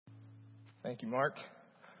Thank you, Mark.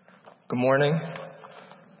 Good morning.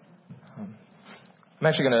 I'm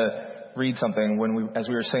actually going to read something as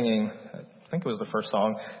we were singing. I think it was the first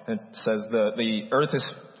song. It says the earth is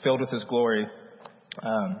filled with His glory.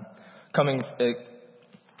 It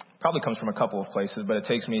probably comes from a couple of places, but it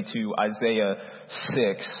takes me to Isaiah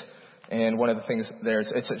 6. And one of the things there,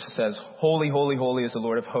 it says, "Holy, holy, holy is the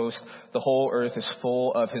Lord of hosts. The whole earth is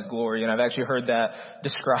full of His glory." And I've actually heard that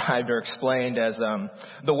described or explained as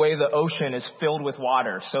the way the ocean is filled with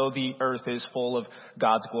water, so the earth is full of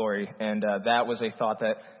God's glory. And that was a thought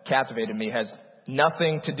that captivated me. It has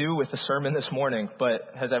nothing to do with the sermon this morning, but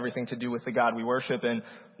has everything to do with the God we worship and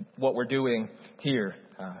what we're doing here.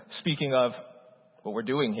 Speaking of what we're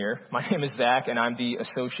doing here, my name is Zach, and I'm the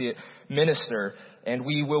associate minister. And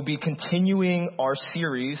we will be continuing our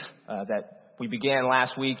series that we began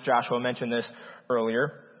last week. Joshua mentioned this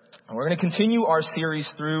earlier. And we're going to continue our series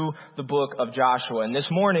through the book of Joshua. And this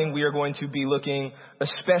morning we are going to be looking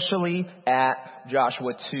especially at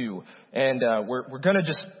Joshua 2. And we're going to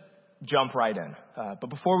just jump right in. But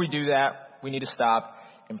before we do that, we need to stop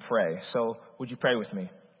and pray. So would you pray with me?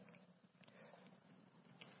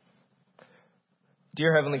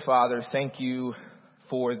 Dear Heavenly Father, thank you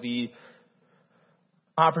for the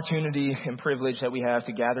opportunity and privilege that we have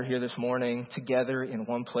to gather here this morning together in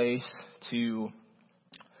one place to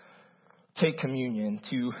take communion,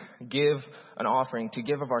 to give an offering, to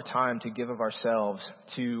give of our time, to give of ourselves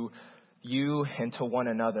to you and to one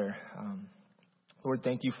another. Lord,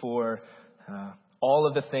 thank you for all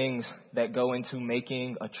of the things that go into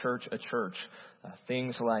making a church a church.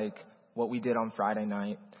 Things like what we did on Friday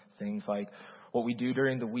night, things like what we do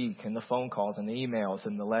during the week, and the phone calls and the emails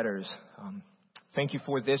and the letters. Thank you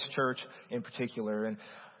for this church in particular. And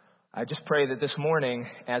I just pray that this morning,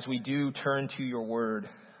 as we do turn to your word,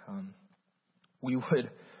 we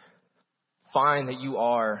would find that you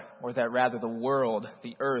are, or that rather the world,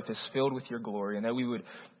 the earth is filled with your glory, and that we would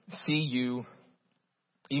see you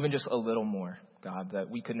even just a little more, God, that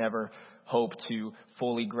we could never hope to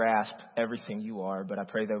fully grasp everything you are. But I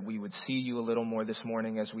pray that we would see you a little more this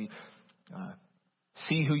morning as we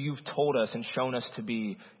see who you've told us and shown us to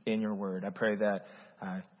be in your word. I pray that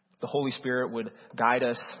the Holy Spirit would guide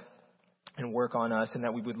us and work on us, and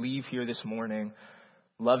that we would leave here this morning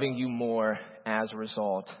loving you more as a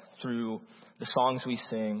result through the songs we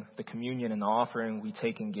sing, the communion and the offering we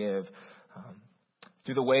take and give,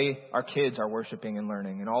 through the way our kids are worshiping and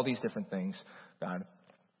learning, and all these different things. God,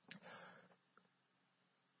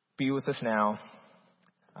 be with us now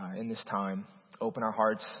in this time. Open our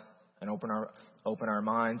hearts and open our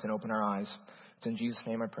minds and open our eyes. It's in Jesus'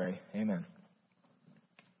 name I pray. Amen.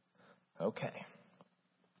 Okay.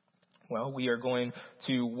 Well, we are going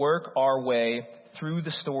to work our way through the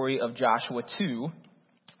story of Joshua 2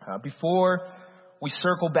 before we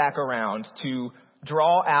circle back around to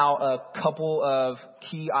draw out a couple of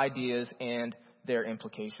key ideas and their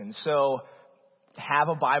implications. So have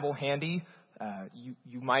a Bible handy.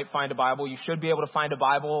 You might find a Bible. You should be able to find a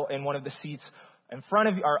Bible in one of the seats in front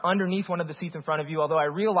of you, or underneath one of the seats in front of you. Although I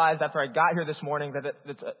realized after I got here this morning that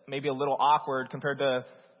it's maybe a little awkward compared to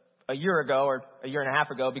a year ago or a year and a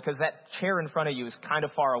half ago, because that chair in front of you is kind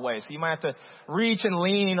of far away. So you might have to reach and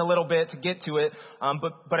lean a little bit to get to it.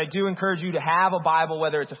 But I do encourage you to have a Bible,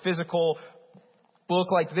 whether it's a physical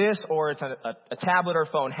book like this or it's a tablet or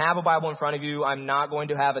phone. Have a Bible in front of you. I'm not going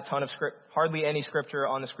to have a ton of hardly any scripture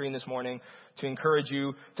on the screen this morning to encourage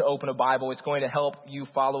you to open a Bible. It's going to help you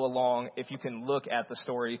follow along if you can look at the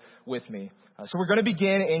story with me. So we're going to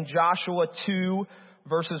begin in Joshua 2,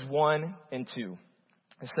 verses 1 and 2.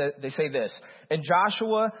 They say this: "And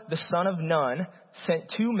Joshua, the son of Nun, sent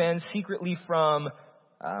two men secretly from,"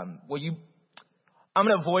 I'm going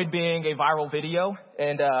to avoid being a viral video,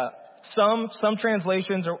 and some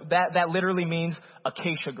translations are that literally means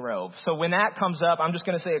acacia grove. So when that comes up, I'm just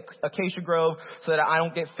going to say acacia grove so that I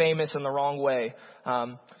don't get famous in the wrong way.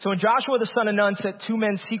 So when Joshua the son of Nun sent two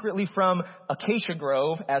men secretly from acacia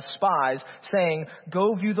grove as spies, saying,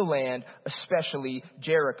 'Go view the land, especially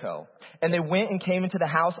Jericho.' And they went and came into the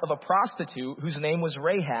house of a prostitute whose name was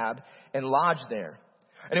Rahab, and lodged there.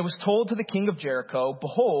 And it was told to the king of Jericho,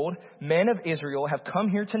 'Behold, men of Israel have come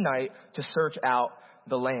here tonight to search out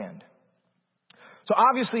the land.'" So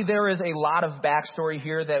obviously there is a lot of backstory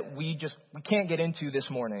here that we can't get into this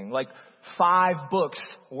morning. Like 5 books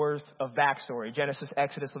worth of backstory: Genesis,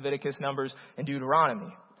 Exodus, Leviticus, Numbers, and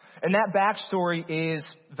Deuteronomy. And that backstory is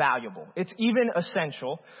valuable. It's even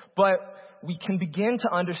essential, but we can begin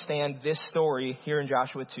to understand this story here in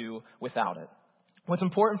Joshua 2 without it. What's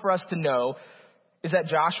important for us to know is that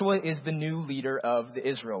Joshua is the new leader of the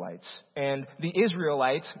Israelites. And the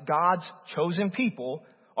Israelites, God's chosen people,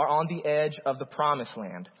 are on the edge of the promised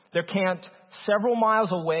land. They're camped several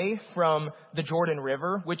miles away from the Jordan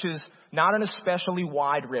River, which is not an especially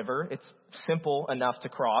wide river. It's simple enough to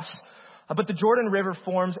cross. But the Jordan River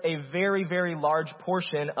forms a very, very large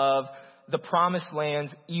portion of the promised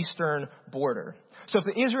land's eastern border. So if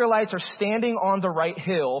the Israelites are standing on the right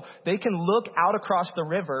hill, they can look out across the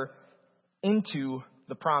river into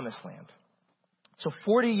the promised land. So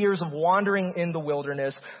 40 years of wandering in the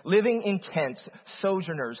wilderness, living in tents,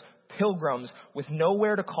 sojourners, pilgrims with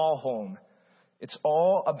nowhere to call home. It's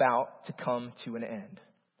all about to come to an end.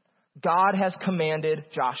 God has commanded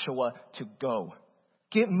Joshua to go.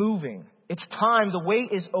 Get moving. It's time. The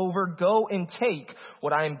wait is over. Go and take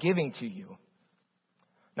what I am giving to you.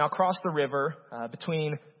 Now, across the river,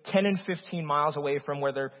 between 10 and 15 miles away from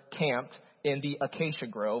where they're camped in the acacia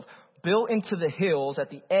grove, built into the hills at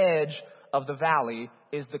the edge of the valley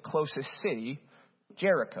is the closest city,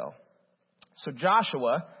 Jericho. So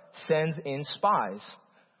Joshua sends in spies.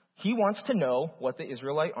 He wants to know what the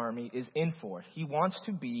Israelite army is in for. He wants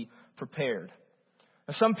to be prepared.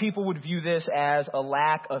 Now, some people would view this as a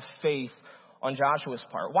lack of faith on Joshua's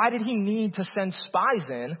part. Why did he need to send spies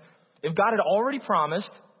in if God had already promised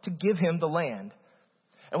to give him the land?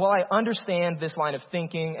 And while I understand this line of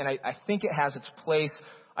thinking, and I think it has its place,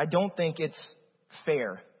 I don't think it's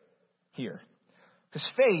fair here. Because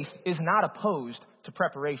faith is not opposed to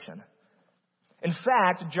preparation. In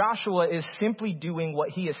fact, Joshua is simply doing what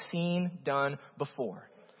he has seen done before.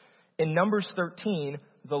 In Numbers 13,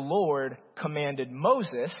 the Lord commanded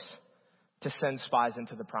Moses to send spies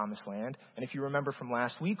into the promised land. And if you remember from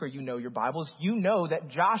last week or you know your Bibles, you know that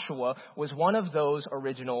Joshua was one of those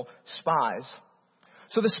original spies.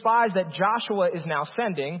 So the spies that Joshua is now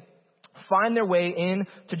sending find their way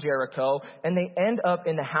into Jericho, and they end up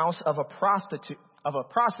in the house of a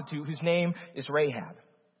prostitute whose name is Rahab.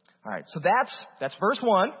 All right, so that's verse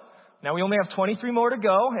 1. Now we only have 23 more to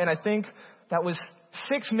go, and I think that was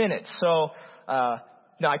 6 minutes. So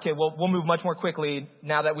no, I can't. We'll move much more quickly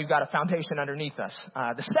now that we've got a foundation underneath us.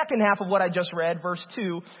 The second half of what I just read, verse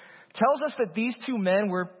 2, tells us that these two men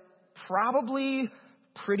were probably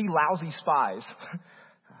pretty lousy spies.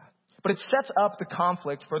 But it sets up the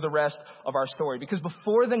conflict for the rest of our story. Because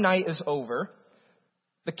before the night is over,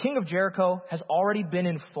 the king of Jericho has already been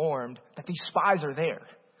informed that these spies are there.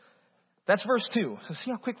 That's verse 2. So see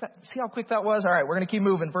how quick that was? All right, we're going to keep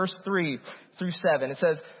moving. Verse 3 through 7. It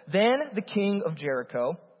says, Then the king of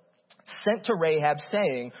Jericho sent to Rahab,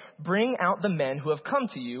 saying, Bring out the men who have come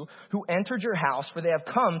to you, who entered your house, for they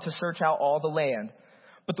have come to search out all the land.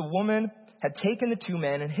 But the woman had taken the two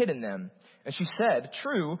men and hidden them. And she said,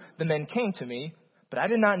 True, the men came to me, but I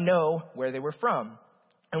did not know where they were from.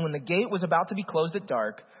 And when the gate was about to be closed at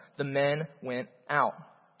dark, the men went out.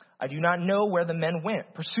 I do not know where the men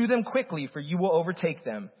went. Pursue them quickly, for you will overtake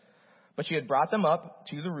them. But she had brought them up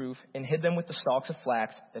to the roof and hid them with the stalks of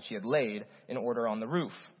flax that she had laid in order on the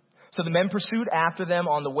roof. So the men pursued after them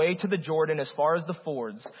on the way to the Jordan as far as the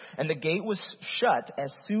fords, and the gate was shut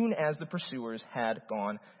as soon as the pursuers had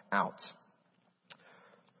gone out.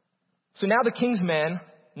 So now the king's men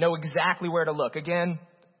know exactly where to look. Again,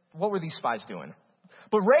 what were these spies doing?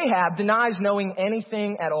 But Rahab denies knowing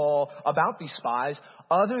anything at all about these spies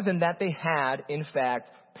other than that they had, in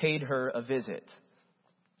fact, paid her a visit,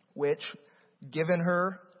 which, given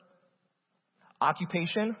her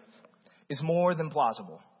occupation, is more than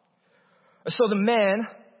plausible. So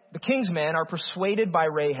the king's men are persuaded by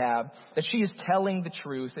Rahab that she is telling the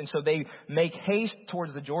truth, and so they make haste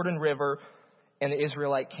towards the Jordan River and the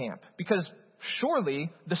Israelite camp. Because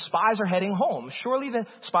surely the spies are heading home. Surely the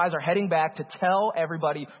spies are heading back to tell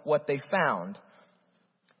everybody what they found.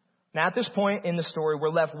 Now, at this point in the story, we're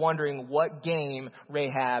left wondering what game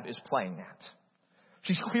Rahab is playing at.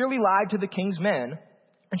 She's clearly lied to the king's men,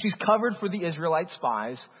 and she's covered for the Israelite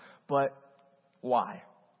spies, but why?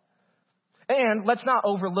 And let's not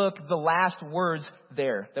overlook the last words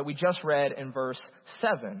there that we just read in verse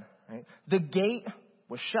 7. Right? The gate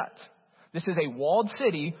was shut. This is a walled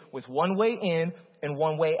city with one way in and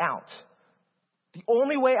one way out. The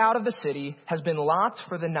only way out of the city has been locked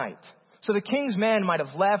for the night. So the king's men might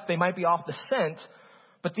have left, they might be off the scent,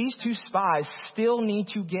 but these two spies still need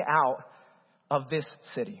to get out of this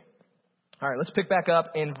city. All right, let's pick back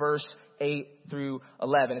up in verse 8 through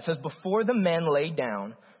 11. It says, Before the men lay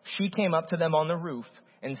down, she came up to them on the roof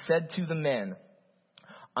and said to the men,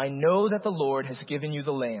 I know that the Lord has given you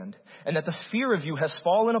the land, and that the fear of you has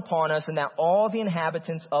fallen upon us, and that all the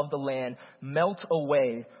inhabitants of the land melt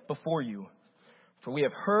away before you. For we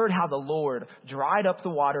have heard how the Lord dried up the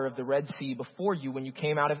water of the Red Sea before you when you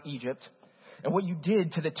came out of Egypt, and what you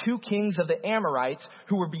did to the 2 kings of the Amorites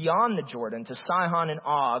who were beyond the Jordan, to Sihon and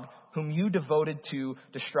Og, whom you devoted to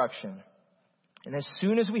destruction. And as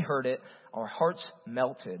soon as we heard it, our hearts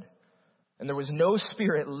melted, and there was no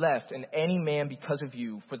spirit left in any man because of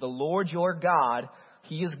you. For the Lord your God,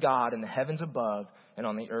 he is God in the heavens above and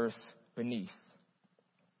on the earth beneath.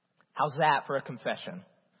 How's that for a confession?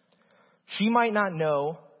 She might not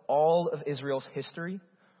know all of Israel's history,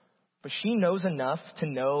 but she knows enough to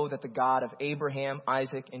know that the God of Abraham,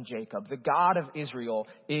 Isaac, and Jacob, the God of Israel,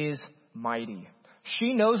 is mighty.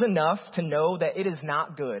 She knows enough to know that it is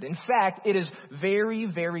not good. In fact, it is very,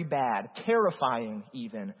 very bad, terrifying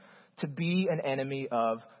even, to be an enemy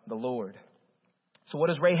of the Lord. So what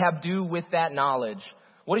does Rahab do with that knowledge?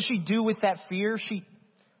 What does she do with that fear? She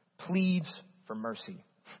pleads for mercy.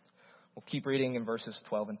 We'll keep reading in verses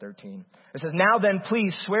 12 and 13. It says, "Now then,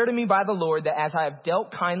 please swear to me by the Lord that as I have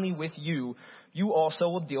dealt kindly with you, you also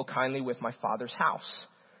will deal kindly with my father's house.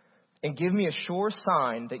 And give me a sure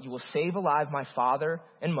sign that you will save alive my father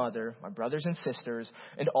and mother, my brothers and sisters,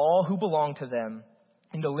 and all who belong to them,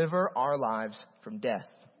 and deliver our lives from death."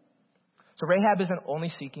 So Rahab isn't only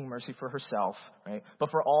seeking mercy for herself, right, but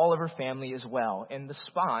for all of her family as well. And the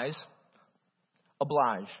spies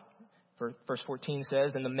oblige. Verse 14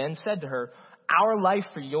 says, "And the men said to her, 'Our life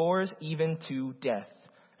for yours, even to death.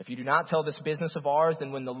 If you do not tell this business of ours,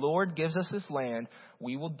 then when the Lord gives us this land,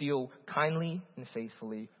 we will deal kindly and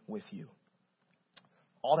faithfully with you.'"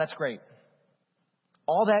 All that's great.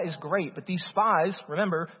 All that is great, but these spies,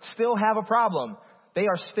 remember, still have a problem. They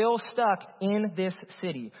are still stuck in this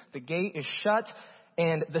city. The gate is shut,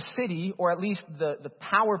 and the city, or at least the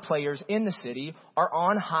power players in the city, are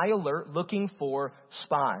on high alert looking for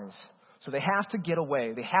spies. So they have to get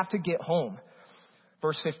away. They have to get home.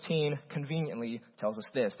 Verse 15 conveniently tells us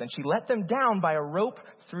this. "Then she let them down by a rope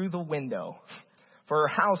through the window, for her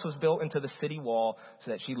house was built into the city wall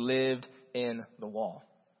so that she lived in the wall."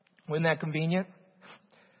 Wasn't that convenient?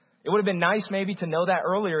 It would have been nice maybe to know that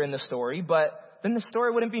earlier in the story, but then the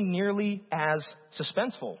story wouldn't be nearly as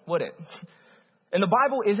suspenseful, would it? And the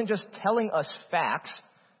Bible isn't just telling us facts.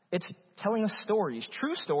 It's telling us stories,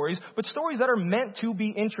 true stories, but stories that are meant to be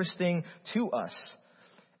interesting to us.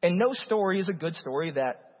 And no story is a good story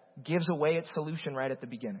that gives away its solution right at the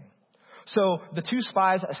beginning. So the 2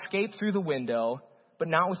 spies escape through the window, but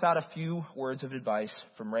not without a few words of advice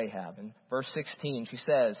from Rahab. In verse 16, she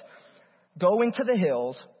says, "Go into the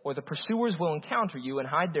hills, or the pursuers will encounter you, and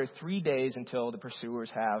hide there 3 days until the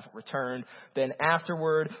pursuers have returned. Then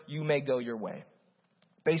afterward, you may go your way."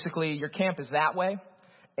 Basically, your camp is that way,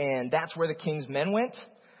 and that's where the king's men went.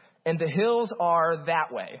 And the hills are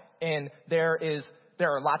that way. And there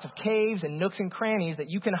are lots of caves and nooks and crannies that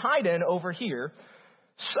you can hide in over here.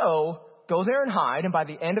 So go there and hide. And by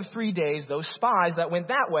the end of 3 days, those spies that went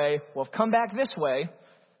that way will have come back this way.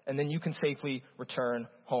 And then you can safely return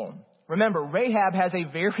home. Remember, Rahab has a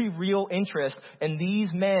very real interest in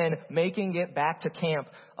these men making it back to camp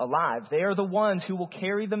alive. They are the ones who will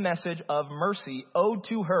carry the message of mercy owed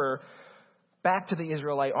to her back to the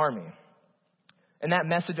Israelite army. And that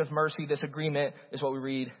message of mercy, this agreement, is what we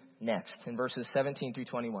read next in verses 17 through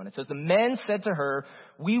 21. It says, "The men said to her,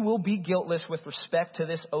 'We will be guiltless with respect to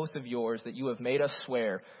this oath of yours that you have made us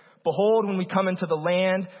swear. Behold, when we come into the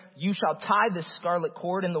land, you shall tie this scarlet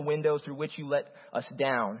cord in the window through which you let us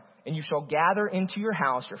down. And you shall gather into your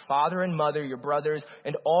house your father and mother, your brothers,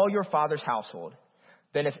 and all your father's household.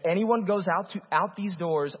 Then if anyone goes out these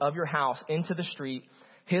doors of your house into the street,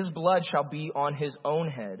 his blood shall be on his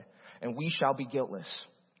own head, and we shall be guiltless.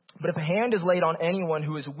 But if a hand is laid on anyone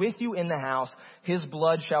who is with you in the house, his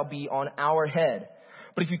blood shall be on our head.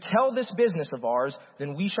 But if you tell this business of ours,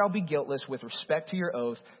 then we shall be guiltless with respect to your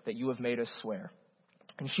oath that you have made us swear.'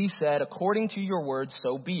 And she said, 'According to your word,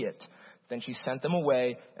 so be it.' Then she sent them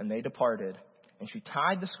away, and they departed. And she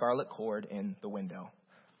tied the scarlet cord in the window."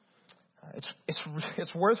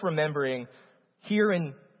 It's worth remembering here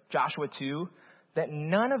in Joshua 2 that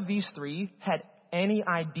none of these 3 had any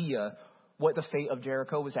idea what the fate of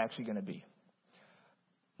Jericho was actually going to be.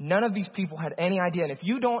 None of these people had any idea. And if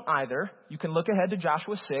you don't either, you can look ahead to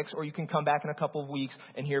Joshua 6, or you can come back in a couple of weeks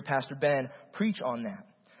and hear Pastor Ben preach on that.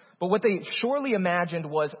 But what they surely imagined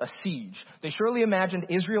was a siege. They surely imagined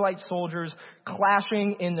Israelite soldiers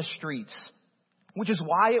clashing in the streets, which is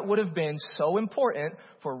why it would have been so important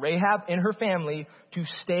for Rahab and her family to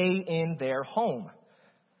stay in their home.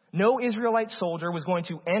 No Israelite soldier was going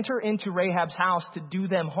to enter into Rahab's house to do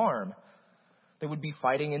them harm. They would be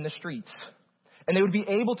fighting in the streets. And they would be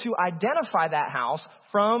able to identify that house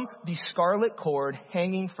from the scarlet cord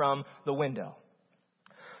hanging from the window.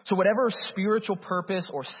 So whatever spiritual purpose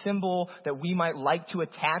or symbol that we might like to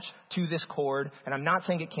attach to this cord, and I'm not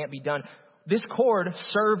saying it can't be done, this cord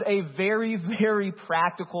served a very, very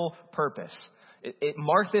practical purpose. It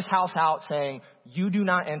marked this house out saying, you do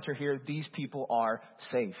not enter here. These people are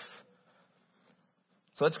safe.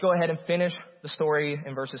 So let's go ahead and finish the story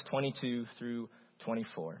in verses 22 through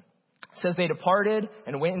 24. It says, they departed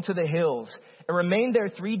and went into the hills and remained there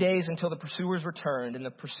 3 days until the pursuers returned. And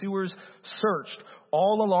the pursuers searched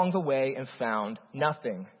all along the way and found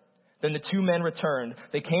nothing. Then the 2 men returned.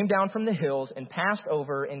 They came down from the hills and passed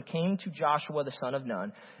over and came to Joshua the son of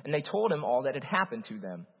Nun. And they told him all that had happened to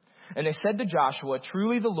them. And they said to Joshua,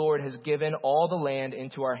 truly the Lord has given all the land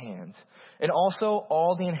into our hands. And also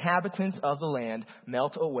all the inhabitants of the land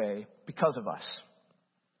melt away because of us.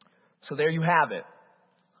 So there you have it.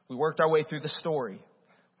 We worked our way through the story.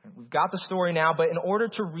 We've got the story now, but in order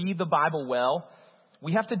to read the Bible well,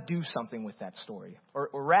 we have to do something with that story. Or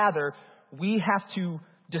rather, we have to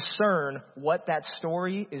discern what that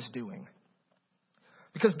story is doing.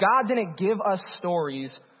 Because God didn't give us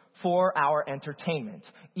stories for our entertainment,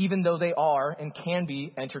 even though they are and can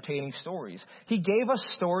be entertaining stories. He gave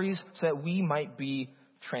us stories so that we might be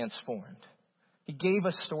transformed. He gave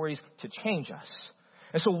us stories to change us.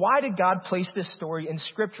 And so why did God place this story in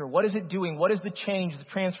Scripture? What is it doing? What is the change, the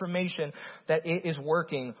transformation that it is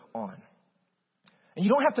working on? And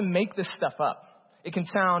you don't have to make this stuff up. It can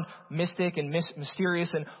sound mystic and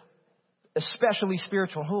mysterious and especially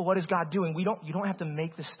spiritual. Oh, what is God doing? You don't have to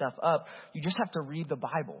make this stuff up. You just have to read the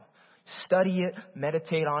Bible. Study it,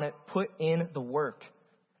 meditate on it, put in the work.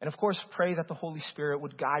 And of course, pray that the Holy Spirit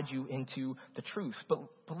would guide you into the truth. But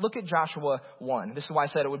look at Joshua 1. This is why I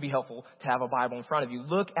said it would be helpful to have a Bible in front of you.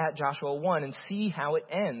 Look at Joshua 1 and see how it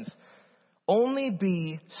ends. Only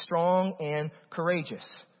be strong and courageous.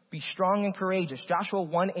 Be strong and courageous. Joshua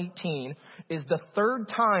 1:18 is the third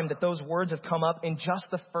time that those words have come up in just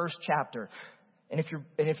the first chapter. And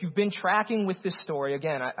if you've been tracking with this story,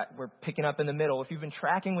 again, we're picking up in the middle. If you've been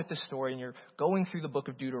tracking with this story and you're going through the book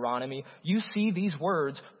of Deuteronomy, you see these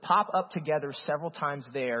words pop up together several times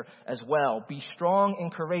there as well. Be strong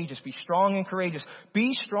and courageous. Be strong and courageous.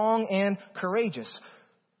 Be strong and courageous.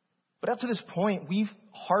 But up to this point, we've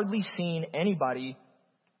hardly seen anybody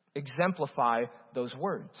exemplify those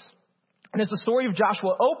words. And as the story of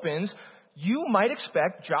Joshua opens, you might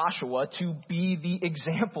expect Joshua to be the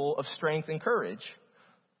example of strength and courage.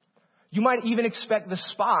 You might even expect the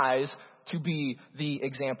spies to be the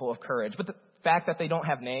example of courage. But the fact that they don't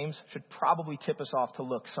have names should probably tip us off to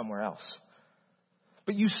look somewhere else.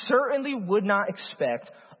 But you certainly would not expect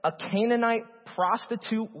a Canaanite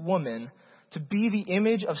prostitute woman to be the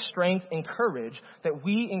image of strength and courage that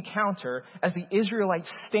we encounter as the Israelites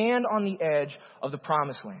stand on the edge of the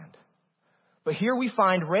promised land. But here we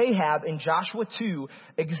find Rahab in Joshua 2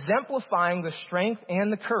 exemplifying the strength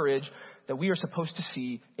and the courage that we are supposed to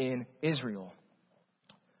see in Israel.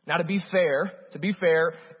 Now, to be fair,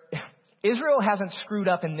 Israel hasn't screwed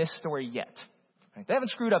up in this story yet. They haven't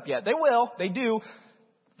screwed up yet. They will. They do.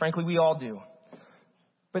 Frankly, we all do.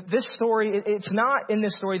 But this story, it's not in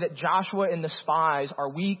this story that Joshua and the spies are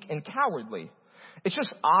weak and cowardly. It's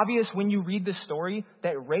just obvious when you read this story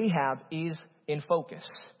that Rahab is in focus.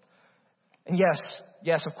 And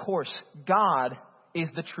yes, of course, God is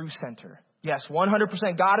the true center. Yes,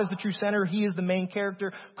 100% God is the true center. He is the main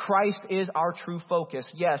character. Christ is our true focus.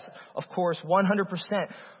 Yes, of course,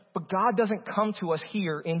 100%. But God doesn't come to us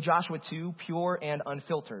here in Joshua 2 pure and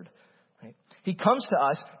unfiltered. Right? He comes to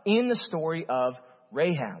us in the story of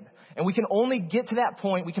Rahab. And we can only get to that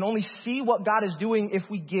point, we can only see what God is doing if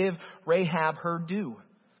we give Rahab her due.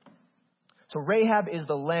 So Rahab is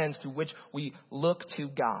the lens through which we look to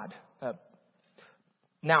God.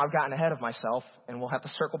 Now I've gotten ahead of myself, and we'll have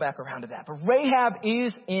to circle back around to that. But Rahab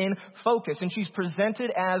is in focus, and she's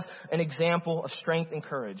presented as an example of strength and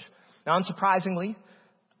courage. Now, unsurprisingly,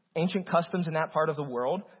 ancient customs in that part of the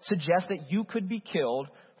world suggest that you could be killed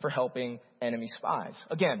for helping enemy spies.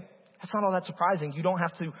 Again, that's not all that surprising. You don't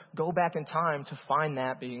have to go back in time to find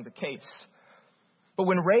that being the case. But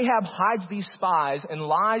when Rahab hides these spies and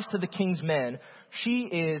lies to the king's men, she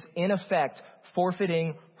is, in effect,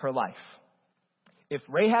 forfeiting her life. If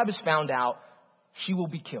Rahab is found out, she will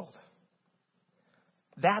be killed.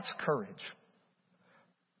 That's courage.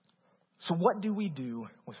 So what do we do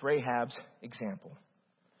with Rahab's example?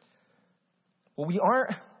 Well, we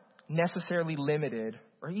aren't necessarily limited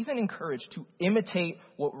or even encouraged to imitate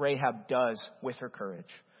what Rahab does with her courage.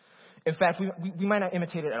 In fact, we might not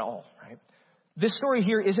imitate it at all, right? This story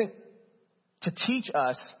here isn't to teach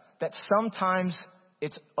us that sometimes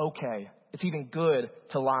it's okay, it's even good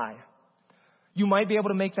to lie. You might be able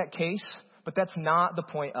to make that case But that's not the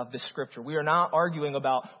point of this scripture. We are not arguing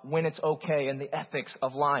about when it's okay and the ethics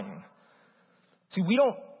of lying. See, we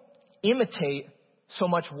don't imitate so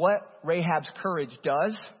much what Rahab's courage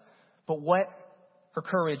does, but what her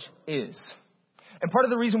courage is. And part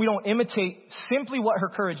of the reason we don't imitate simply what her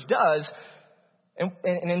courage does,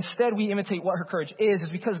 and instead we imitate what her courage is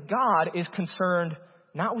because God is concerned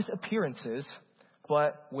not with appearances,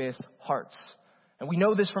 but with hearts. And we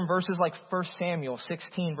know this from verses like 1 Samuel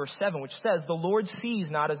 16, verse 7, which says, "The Lord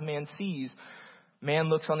sees not as man sees. Man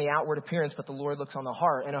looks on the outward appearance, but the Lord looks on the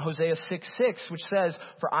heart." And Hosea 6:6, which says,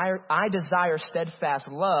 "For I desire steadfast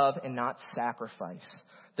love and not sacrifice,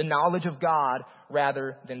 the knowledge of God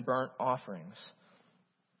rather than burnt offerings."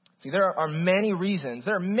 See, there are many reasons.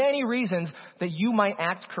 There are many reasons that you might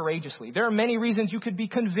act courageously. There are many reasons you could be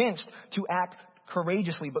convinced to act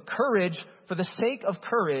courageously. But courage, for the sake of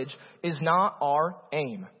courage, is not our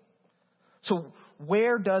aim. So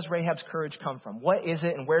where does Rahab's courage come from? What is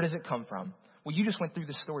it and where does it come from? Well, you just went through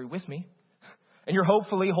the story with me. And you're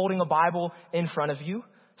hopefully holding a Bible in front of you.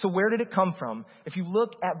 So where did it come from? If you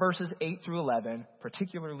look at verses 8 through 11,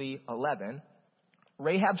 particularly 11,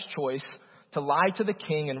 Rahab's choice to lie to the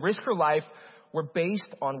king and risk her life were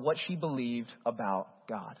based on what she believed about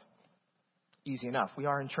God. Easy enough. We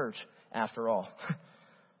are in church, after all.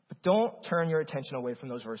 But don't turn your attention away from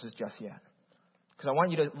those verses just yet. Because I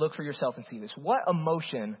want you to look for yourself and see this. What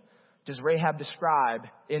emotion does Rahab describe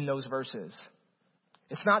in those verses?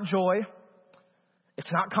 It's not joy.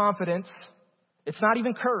 It's not confidence. It's not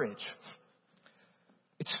even courage.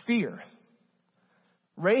 It's fear.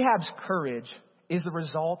 Rahab's courage is the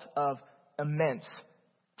result of immense,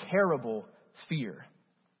 terrible fear.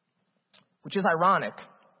 Which is ironic,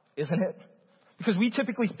 isn't it? Because we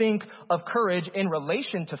typically think of courage in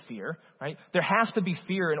relation to fear, right? There has to be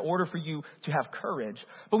fear in order for you to have courage.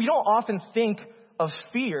 But we don't often think of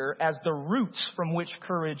fear as the roots from which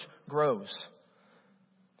courage grows.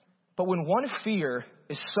 But when one fear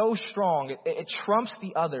is so strong, it trumps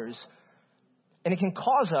the others, and it can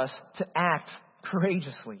cause us to act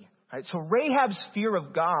courageously, right? So Rahab's fear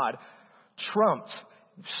of God trumped,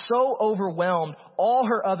 so overwhelmed all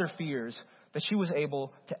her other fears that she was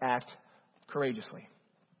able to act courageously.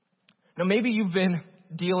 Now, maybe you've been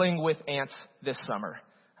dealing with ants this summer.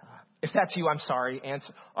 If that's you, I'm sorry. Ants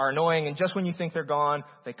are annoying, and just when you think they're gone,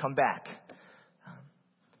 they come back.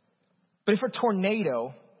 But if a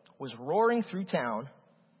tornado was roaring through town,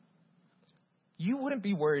 you wouldn't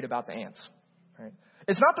be worried about the ants, right?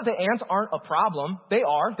 It's not that the ants aren't a problem. They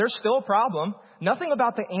are. They're still a problem. Nothing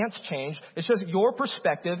about the ants changed. It's just your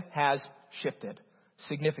perspective has shifted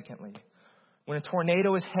significantly. When a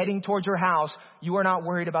tornado is heading towards your house, you are not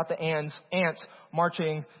worried about the ants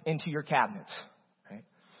marching into your cabinets. Right?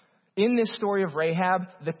 In this story of Rahab,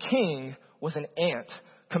 the king was an ant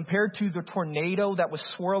compared to the tornado that was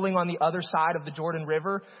swirling on the other side of the Jordan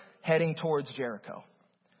River heading towards Jericho.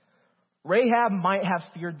 Rahab might have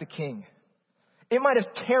feared the king. It might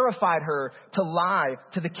have terrified her to lie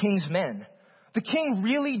to the king's men. The king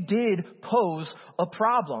really did pose a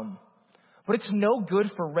problem. But it's no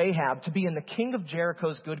good for Rahab to be in the king of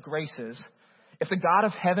Jericho's good graces if the God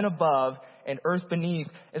of heaven above and earth beneath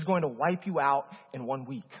is going to wipe you out in 1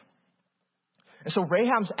 week. And so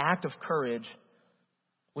Rahab's act of courage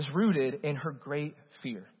was rooted in her great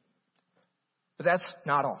fear. But that's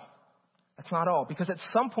not all. That's not all. Because at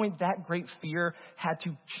some point, that great fear had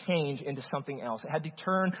to change into something else. It had to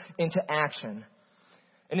turn into action.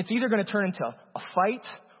 And it's either going to turn into a fight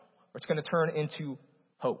or it's going to turn into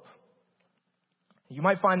hope. You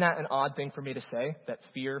might find that an odd thing for me to say, that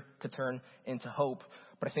fear could turn into hope.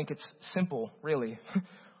 But I think it's simple, really.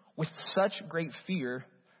 With such great fear,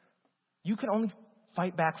 you can only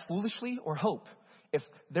fight back foolishly or hope. If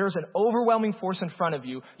there's an overwhelming force in front of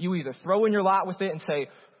you, you either throw in your lot with it and say,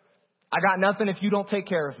 I got nothing if you don't take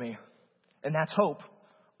care of me. And that's hope.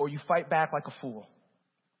 Or you fight back like a fool.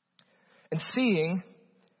 And seeing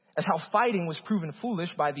as how fighting was proven foolish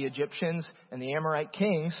by the Egyptians and the Amorite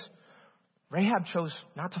kings, Rahab chose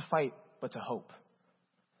not to fight, but to hope.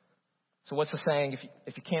 So what's the saying?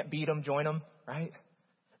 If you can't beat them, join them, right?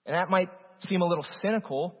 And that might seem a little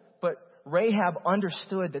cynical, but Rahab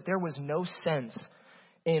understood that there was no sense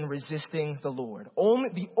in resisting the Lord.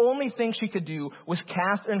 The only thing she could do was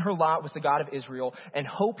cast in her lot with the God of Israel and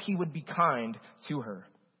hope he would be kind to her.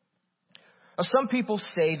 Now, some people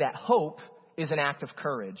say that hope is an act of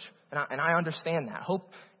courage, and I understand that.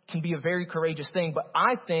 Hope can be a very courageous thing, but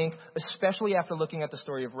I think, especially after looking at the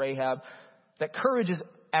story of Rahab, that courage is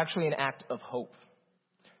actually an act of hope.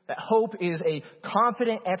 That hope is a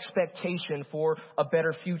confident expectation for a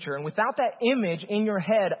better future. And without that image in your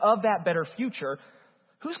head of that better future,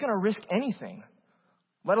 who's going to risk anything,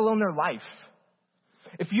 let alone their life?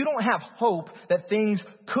 If you don't have hope that things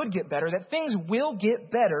could get better, that things will get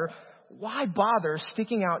better, why bother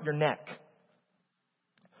sticking out your neck?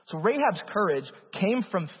 So Rahab's courage came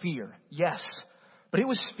from fear, yes, but it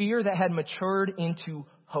was fear that had matured into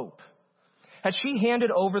hope. Had she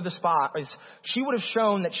handed over the spies, she would have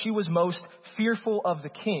shown that she was most fearful of the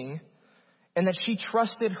king and that she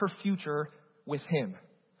trusted her future with him.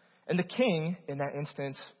 And the king, in that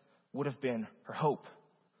instance, would have been her hope.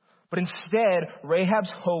 But instead,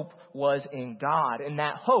 Rahab's hope was in God, and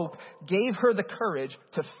that hope gave her the courage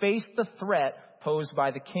to face the threat posed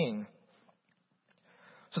by the king.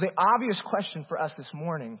 So the obvious question for us this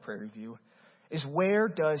morning, Prairie View, is where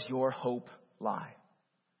does your hope lie?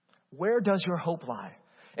 Where does your hope lie?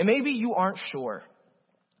 And maybe you aren't sure.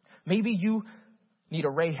 Maybe you need a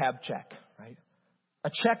Rahab check, right? A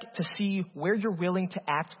check to see where you're willing to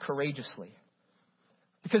act courageously.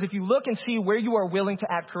 Because if you look and see where you are willing to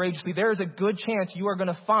act courageously, there is a good chance you are going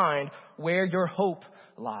to find where your hope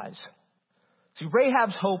lies. See,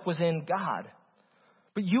 Rahab's hope was in God.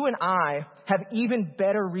 But you and I have even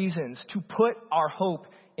better reasons to put our hope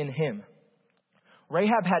in him.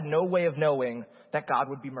 Rahab had no way of knowing that God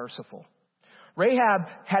would be merciful. Rahab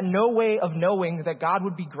had no way of knowing that God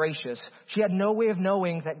would be gracious. She had no way of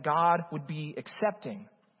knowing that God would be accepting.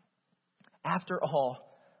 After all,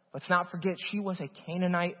 let's not forget, she was a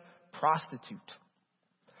Canaanite prostitute.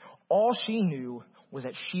 All she knew was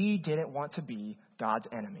that she didn't want to be God's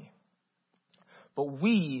enemy. But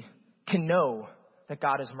we can know that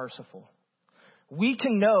God is merciful. We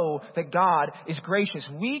can know that God is gracious.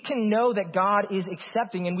 We can know that God is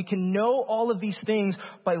accepting. And we can know all of these things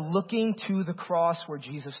by looking to the cross where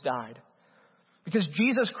Jesus died. Because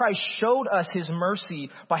Jesus Christ showed us his mercy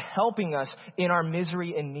by helping us in our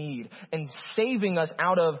misery and need and saving us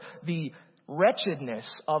out of the wretchedness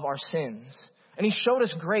of our sins. And he showed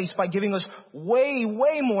us grace by giving us way,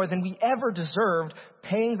 way more than we ever deserved,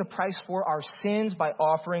 paying the price for our sins by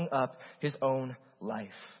offering up his own life.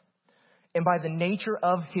 And by the nature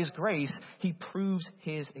of his grace, he proves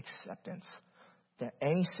his acceptance, that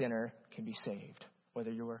any sinner can be saved.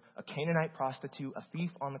 Whether you were a Canaanite prostitute, a thief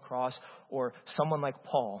on the cross, or someone like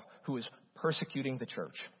Paul who is persecuting the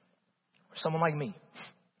church, or someone like me,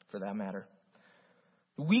 for that matter.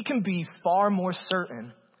 We can be far more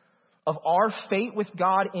certain of our fate with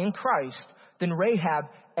God in Christ than Rahab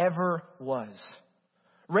ever was.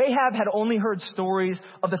 Rahab had only heard stories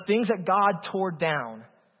of the things that God tore down.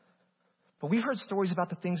 But we've heard stories about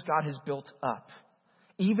the things God has built up.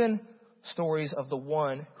 Even stories of the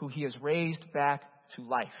one who he has raised back to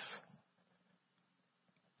life.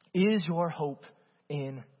 Is your hope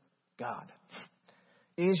in God?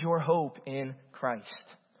 Is your hope in Christ?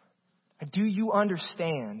 Do you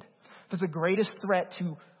understand that the greatest threat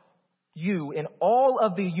to you in all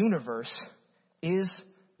of the universe is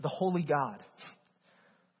the holy God?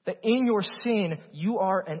 That in your sin, you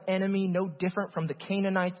are an enemy no different from the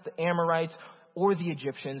Canaanites, the Amorites, or the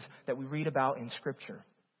Egyptians that we read about in Scripture.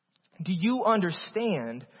 Do you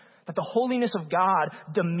understand that the holiness of God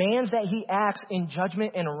demands that he acts in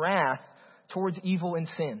judgment and wrath towards evil and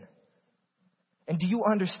sin? And do you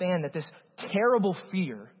understand that this terrible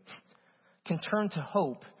fear can turn to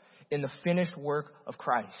hope in the finished work of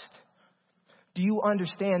Christ? Do you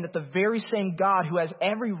understand that the very same God who has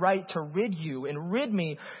every right to rid you and rid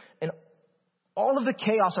me and all of the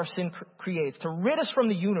chaos our sin creates, to rid us from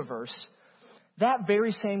the universe, that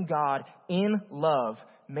very same God in love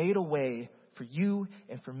made a way for you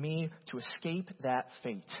and for me to escape that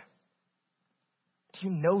fate? Do you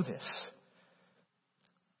know this?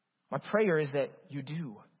 My prayer is that you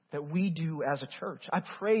do, that we do as a church. I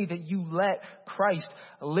pray that you let Christ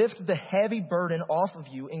lift the heavy burden off of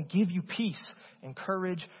you and give you peace and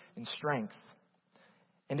courage and strength.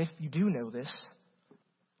 And if you do know this,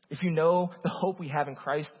 if you know the hope we have in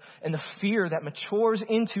Christ and the fear that matures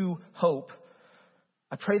into hope,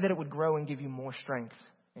 I pray that it would grow and give you more strength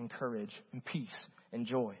and courage and peace and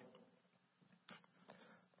joy.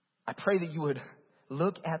 I pray that you would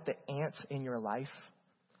look at the ants in your life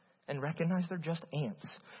and recognize they're just ants,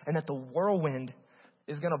 and that the whirlwind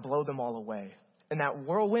is going to blow them all away. And that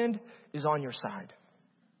whirlwind is on your side.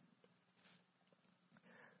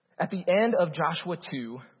 At the end of Joshua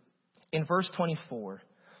 2, in verse 24,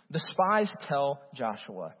 the spies tell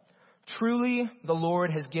Joshua, "Truly the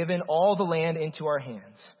Lord has given all the land into our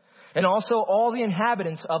hands, and also all the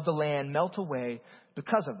inhabitants of the land melt away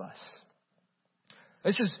because of us."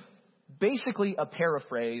 This is basically a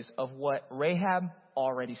paraphrase of what Rahab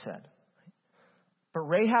already said. But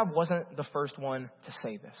Rahab wasn't the first one to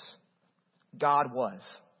say this. God was.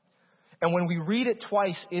 And when we read it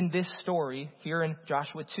twice in this story, here in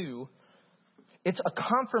Joshua 2, it's a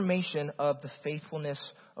confirmation of the faithfulness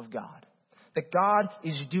of God. That God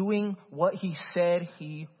is doing what he said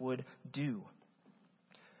he would do.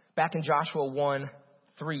 Back in Joshua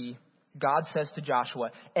 1:3, God says to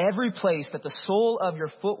Joshua, "Every place that the sole of your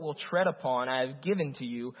foot will tread upon, I have given to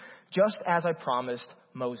you, just as I promised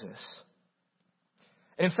Moses."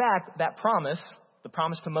 And in fact, that promise, the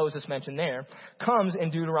promise to Moses mentioned there, comes in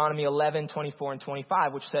Deuteronomy 11:24 and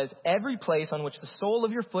 25, which says, "Every place on which the sole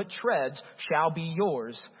of your foot treads shall be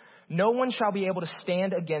yours. No one shall be able to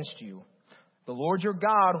stand against you. The Lord your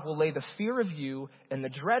God will lay the fear of you and the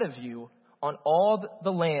dread of you on all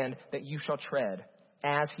the land that you shall tread,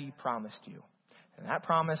 as he promised you." And that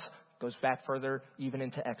promise goes back further even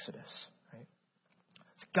into Exodus. Right?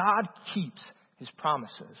 God keeps his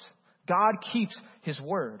promises. God keeps his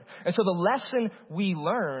word. And so the lesson we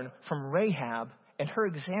learn from Rahab and her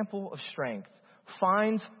example of strength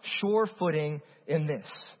finds sure footing in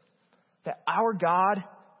this: that our God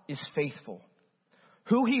is faithful.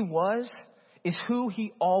 Who he was is who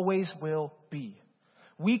he always will be.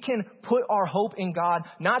 We can put our hope in God,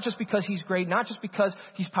 not just because he's great, not just because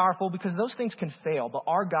he's powerful, because those things can fail, but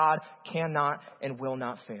our God cannot and will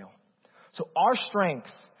not fail. So our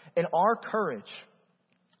strength and our courage,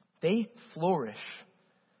 they flourish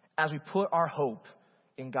as we put our hope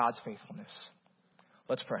in God's faithfulness.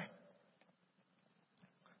 Let's pray.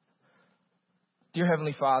 Dear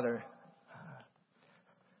Heavenly Father,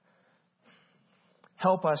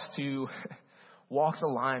 help us to walk the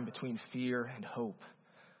line between fear and hope,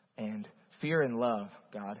 and fear and love,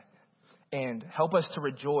 God. And help us to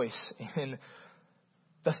rejoice in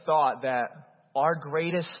the thought that our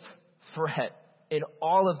greatest threat in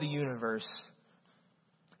all of the universe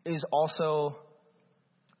is also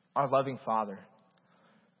our loving Father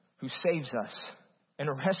who saves us and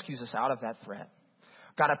rescues us out of that threat.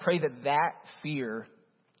 God, I pray that that fear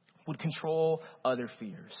would control other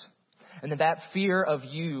fears. And that fear of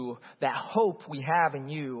you, that hope we have in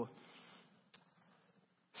you,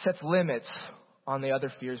 sets limits on the other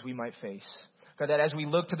fears we might face. God, that as we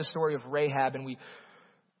look to the story of Rahab and we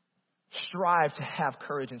strive to have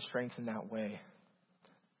courage and strength in that way,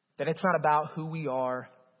 that it's not about who we are,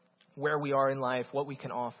 where we are in life, what we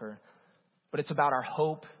can offer, but it's about our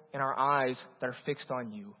hope and our eyes that are fixed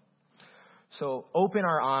on you. So open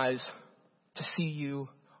our eyes to see you,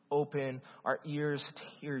 open our ears to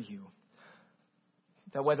hear you.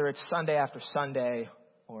 That whether it's Sunday after Sunday,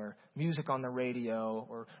 or music on the radio,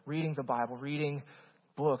 or reading the Bible, reading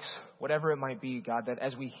books, whatever it might be, God, that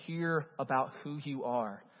as we hear about who you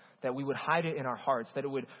are, that we would hide it in our hearts, that it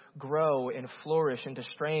would grow and flourish into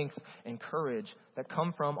strength and courage that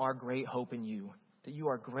come from our great hope in you. That you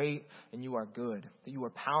are great and you are good, that you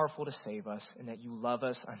are powerful to save us, and that you love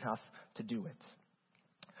us enough to do it.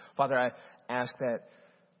 Father, I ask that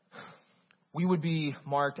we would be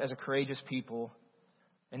marked as a courageous people,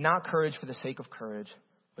 and not courage for the sake of courage,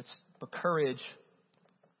 but courage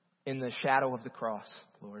in the shadow of the cross,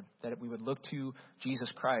 Lord. That we would look to Jesus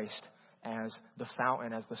Christ as the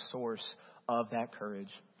fountain, as the source of that courage.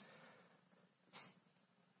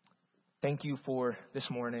 Thank you for this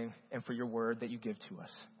morning and for your word that you give to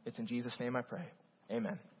us. It's in Jesus' name I pray.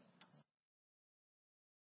 Amen.